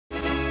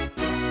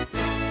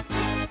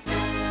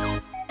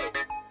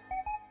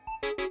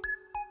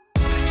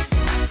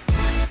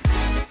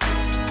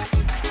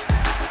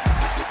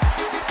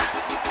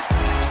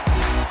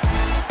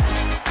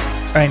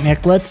All right,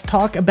 Nick, let's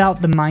talk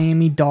about the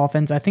Miami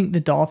Dolphins. I think the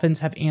Dolphins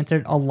have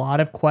answered a lot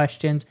of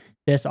questions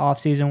this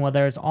offseason,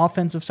 whether it's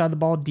offensive side of the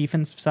ball,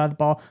 defensive side of the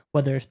ball,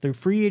 whether it's through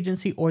free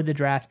agency or the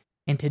draft.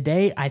 And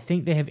today, I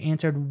think they have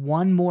answered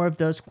one more of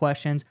those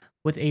questions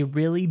with a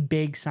really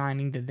big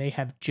signing that they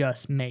have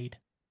just made.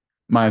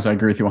 Miles, I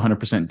agree with you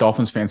 100%.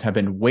 Dolphins fans have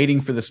been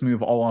waiting for this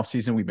move all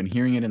offseason. We've been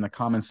hearing it in the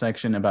comments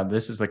section about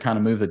this is the kind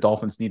of move the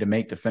Dolphins need to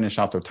make to finish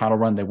out their title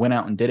run. They went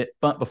out and did it.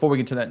 But before we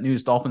get to that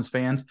news, Dolphins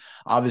fans,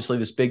 obviously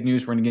this big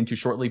news we're going to get into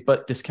shortly,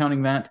 but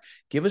discounting that,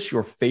 give us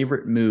your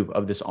favorite move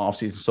of this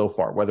offseason so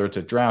far, whether it's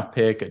a draft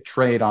pick, a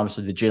trade,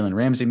 obviously the Jalen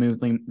Ramsey move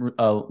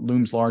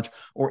looms large,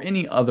 or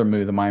any other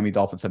move the Miami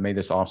Dolphins have made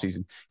this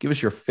offseason. Give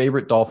us your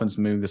favorite Dolphins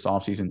move this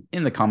offseason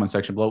in the comment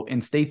section below,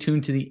 and stay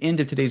tuned to the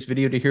end of today's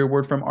video to hear a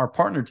word from our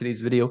partner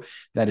today's video,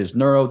 that is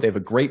Neuro. They have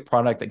a great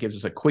product that gives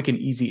us a quick and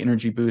easy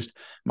energy boost.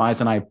 Miles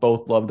and I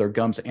both love their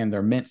gums and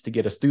their mints to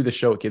get us through the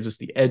show. It gives us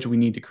the edge we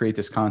need to create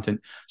this content.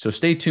 So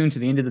stay tuned to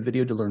the end of the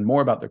video to learn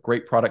more about the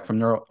great product from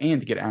Neuro and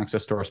to get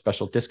access to our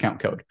special discount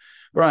code.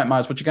 All right,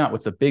 Miles, what you got?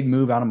 What's the big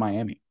move out of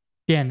Miami?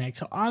 Yeah, Nick.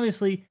 So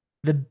obviously,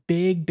 the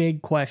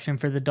big question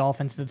for the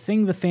Dolphins, the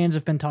thing the fans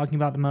have been talking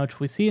about the most,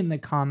 we see it in the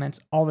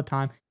comments all the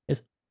time,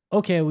 is,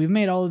 okay, we've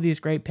made all of these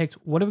great picks.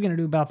 What are we going to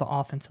do about the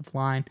offensive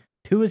line?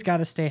 Tua's got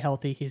to stay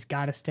healthy. He's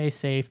got to stay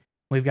safe.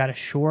 We've got to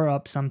shore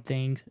up some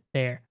things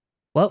there.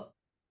 Well,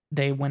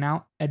 they went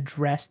out,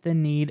 addressed the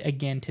need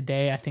again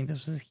today. I think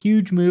this was a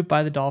huge move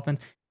by the Dolphins.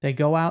 They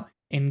go out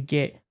and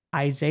get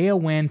Isaiah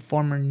Wynn,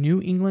 former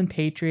New England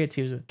Patriots.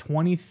 He was a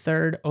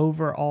 23rd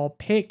overall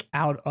pick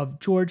out of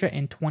Georgia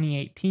in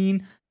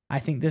 2018. I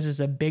think this is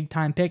a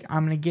big-time pick.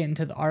 I'm going to get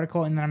into the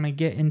article, and then I'm going to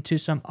get into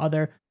some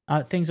other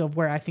things of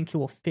where I think he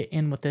will fit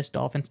in with this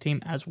Dolphins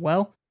team as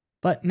well.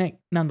 But Nick,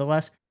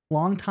 nonetheless,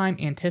 long-time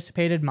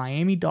anticipated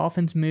Miami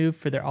Dolphins move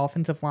for their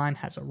offensive line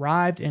has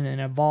arrived, and it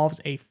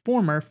involves a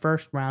former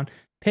first-round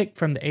pick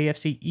from the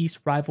AFC East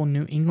rival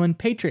New England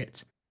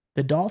Patriots.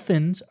 The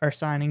Dolphins are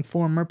signing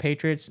former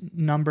Patriots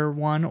number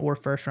 1 or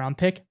first-round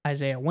pick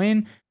Isaiah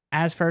Wynn,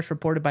 as first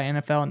reported by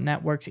NFL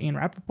Network's Ian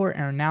Rappaport,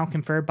 and are now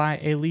confirmed by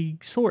a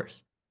league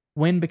source.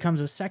 Wynn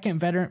becomes a second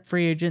veteran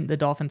free agent the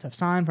Dolphins have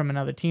signed from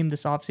another team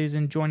this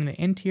offseason, joining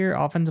the interior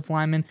offensive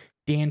lineman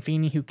Dan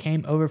Feeney, who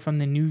came over from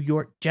the New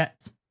York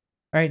Jets.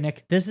 All right,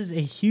 Nick, this is a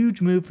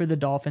huge move for the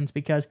Dolphins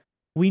because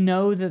we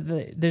know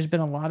that there's been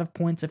a lot of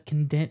points of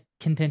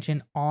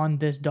contention on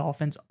this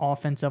Dolphins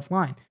offensive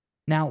line.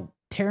 Now,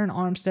 Terron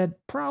Armstead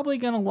probably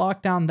going to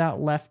lock down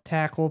that left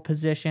tackle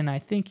position. I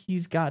think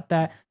he's got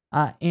that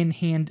in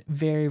hand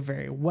very,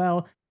 very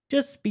well,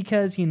 just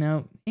because, you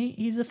know,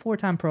 he's a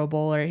 4-time Pro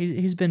Bowler.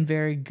 He's been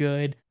very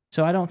good,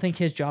 so I don't think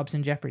his job's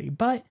in jeopardy.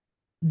 But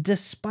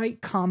despite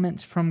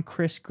comments from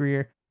Chris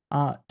Grier,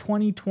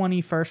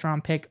 2020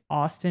 first-round pick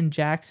Austin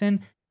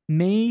Jackson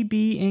may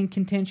be in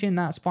contention,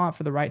 that spot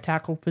for the right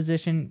tackle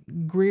position.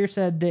 Grier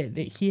said that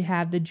he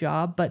had the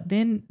job, but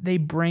then they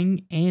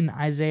bring in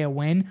Isaiah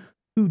Wynn,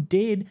 who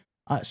did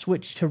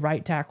switch to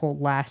right tackle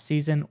last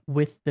season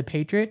with the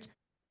Patriots.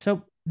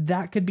 So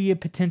that could be a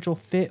potential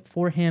fit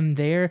for him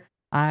there.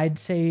 I'd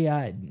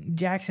say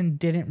Jackson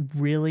didn't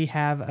really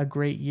have a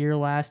great year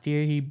last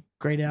year. He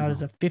graded out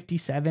as a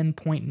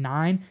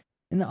 57.9.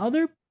 And the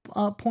other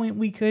point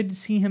we could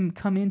see him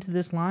come into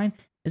this line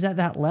is at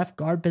that left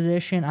guard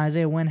position.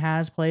 Isaiah Wynn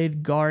has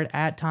played guard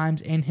at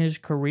times in his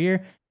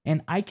career,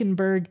 and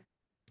Eichenberg,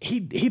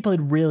 he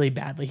played really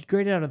badly. He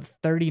graded out of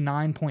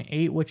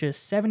 39.8, which is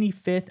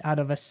 75th out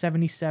of a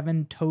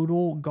 77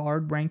 total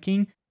guard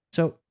ranking.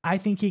 So I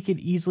think he could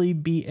easily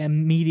be an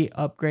immediate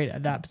upgrade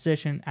at that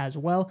position as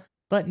well.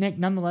 But Nick,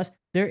 nonetheless,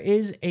 there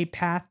is a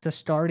path to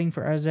starting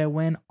for Isaiah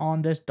Wynn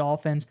on this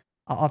Dolphins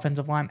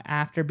offensive line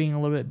after being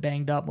a little bit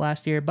banged up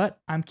last year. But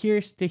I'm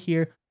curious to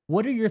hear,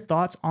 what are your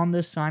thoughts on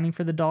this signing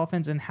for the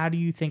Dolphins, and how do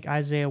you think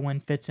Isaiah Wynn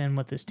fits in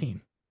with this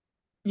team?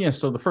 Yeah,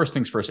 so the first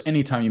things first,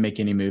 anytime you make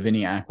any move,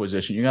 any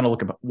acquisition, you got to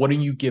look at what are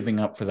you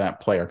giving up for that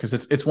player? Because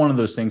it's one of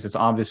those things. It's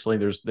obviously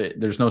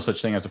there's no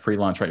such thing as a free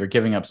lunch, right? You're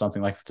giving up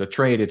something. Like if it's a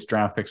trade, it's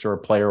draft picks, or a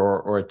player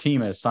or a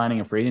team is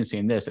signing a free agency.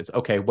 In this, it's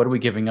okay, what are we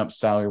giving up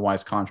salary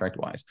wise, contract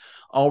wise?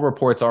 All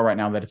reports are right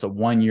now that it's a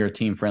 1-year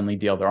team friendly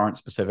deal. There aren't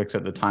specifics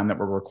at the time that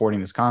we're recording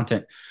this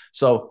content.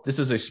 So this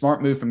is a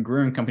smart move from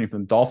Grier and Company,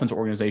 from the Dolphins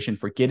organization,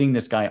 for getting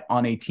this guy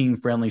on a team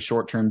friendly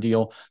short-term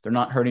deal. They're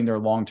not hurting their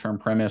long-term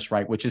premise,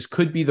 right? Which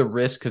could be the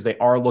risk, because they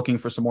are looking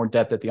for some more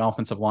depth at the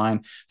offensive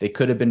line. They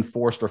could have been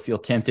forced or feel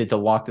tempted to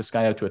lock this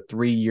guy up to a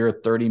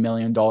 3-year, $30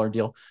 million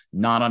deal.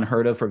 Not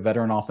unheard of for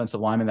veteran offensive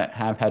linemen that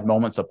have had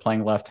moments of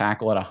playing left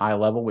tackle at a high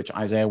level, which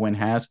Isaiah Wynn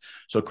has.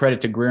 So credit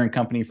to Grier and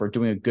Company for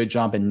doing a good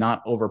job and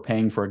not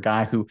overpaying for a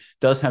guy who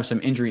does have some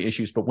injury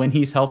issues. But when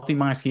he's healthy,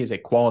 Miles, he is a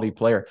quality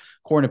player.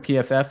 According to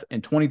PFF,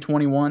 in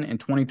 2021 and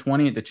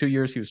 2020, the 2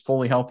 years he was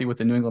fully healthy with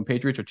the New England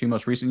Patriots, or 2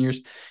 most recent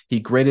years, he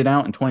graded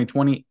out in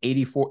 2020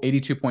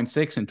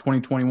 82.6, and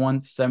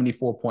 2021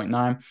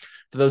 74.9.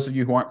 For those of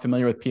you who aren't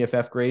familiar with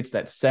PFF grades,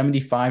 that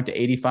 75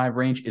 to 85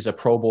 range is a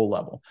Pro Bowl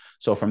level.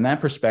 So from that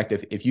perspective,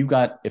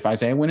 perspective, if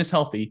Isaiah Wynn is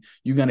healthy,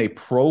 you got a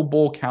Pro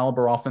Bowl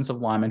caliber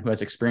offensive lineman who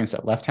has experience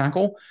at left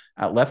tackle,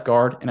 at left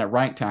guard, and at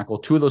right tackle.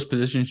 Two of those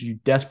positions you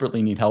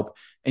desperately need help,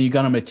 and you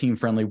got him a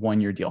team-friendly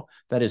one-year deal.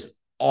 That is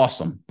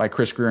awesome by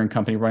Chris Greer and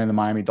company running the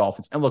Miami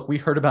Dolphins. And look, we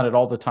heard about it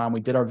all the time.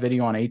 We did our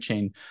video on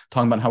A-Chain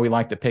talking about how we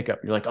like to pick up.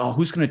 You're like, oh,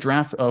 who's going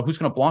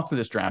to block for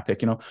this draft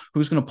pick?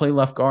 Who's going to play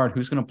left guard?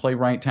 Who's going to play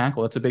right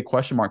tackle? That's a big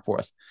question mark for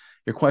us.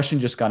 Your question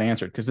just got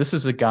answered, because this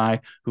is a guy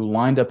who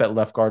lined up at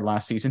left guard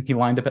last season. He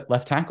lined up at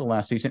left tackle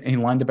last season, and he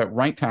lined up at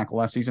right tackle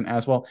last season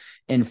as well.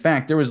 In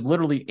fact, there was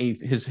literally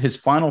his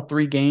final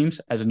 3 games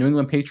as a New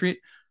England Patriot: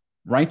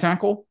 right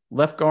tackle,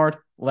 left guard,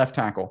 left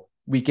tackle.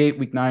 Week 8,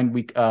 week 9,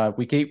 week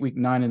 8, week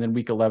 9, and then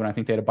week 11. I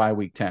think they had a bye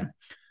week 10.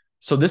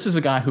 So this is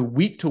a guy who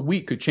week to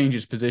week could change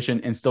his position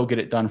and still get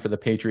it done for the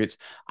Patriots.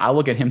 I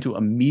look at him to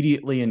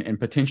immediately and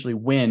potentially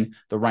win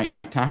the right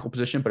tackle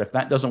position. But if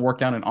that doesn't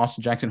work out and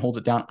Austin Jackson holds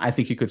it down, I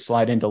think he could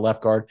slide into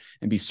left guard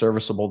and be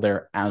serviceable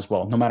there as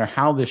well. No matter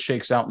how this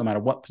shakes out, no matter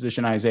what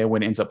position Isaiah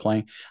Wynn ends up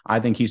playing, I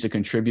think he's a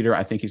contributor.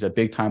 I think he's a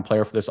big-time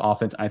player for this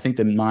offense. I think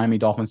the Miami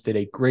Dolphins did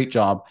a great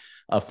job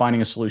of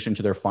finding a solution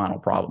to their final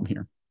problem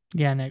here.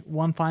 Yeah, Nick,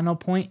 one final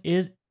point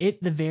is,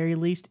 at the very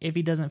least, if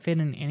he doesn't fit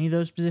in any of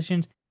those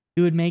positions,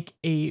 he would make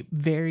a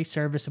very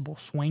serviceable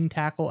swing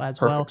tackle as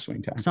well.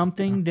 Swing tackle.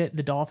 Something that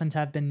the Dolphins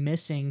have been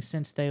missing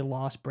since they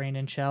lost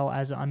Brandon Shell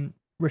as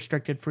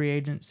unrestricted free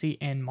agency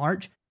in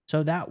March.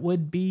 So that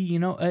would be,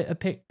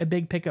 a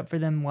big pickup for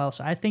them. Well,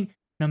 so I think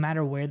no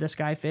matter where this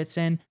guy fits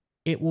in,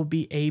 it will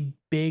be a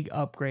big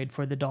upgrade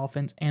for the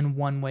Dolphins in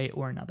one way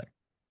or another.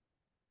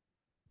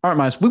 All right,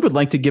 Miles, we would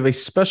like to give a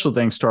special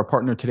thanks to our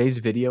partner today's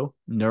video,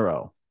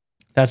 Neuro.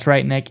 That's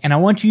right, Nick. And I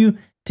want you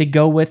to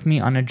go with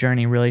me on a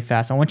journey really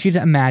fast. I want you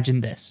to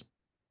imagine this.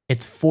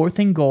 It's 4th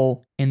and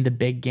goal in the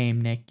big game,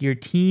 Nick. Your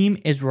team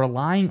is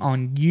relying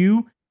on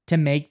you to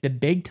make the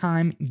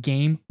big-time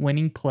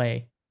game-winning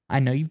play. I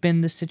know you've been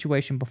in this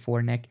situation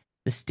before, Nick.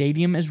 The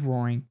stadium is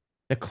roaring.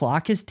 The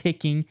clock is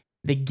ticking.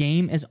 The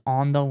game is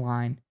on the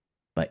line.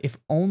 But if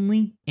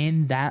only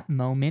in that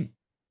moment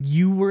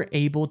you were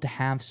able to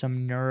have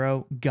some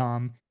Neuro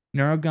Gum.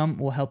 Neuro Gum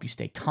will help you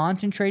stay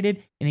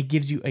concentrated, and it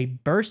gives you a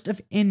burst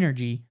of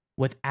energy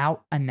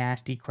without a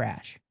nasty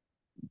crash.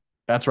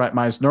 That's right,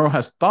 Miles. Neuro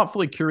has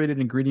thoughtfully curated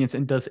ingredients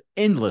and does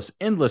endless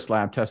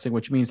lab testing,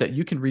 which means that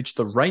you can reach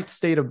the right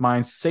state of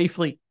mind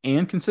safely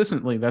and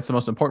consistently. That's the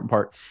most important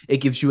part. It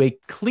gives you a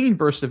clean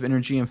burst of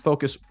energy and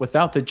focus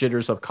without the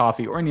jitters of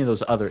coffee or any of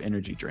those other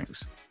energy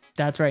drinks.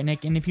 That's right,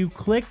 Nick. And if you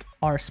click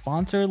our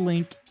sponsor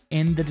link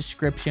in the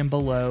description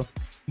below,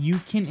 you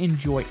can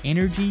enjoy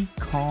energy,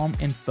 calm,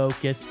 and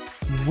focus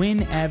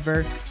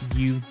whenever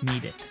you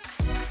need it.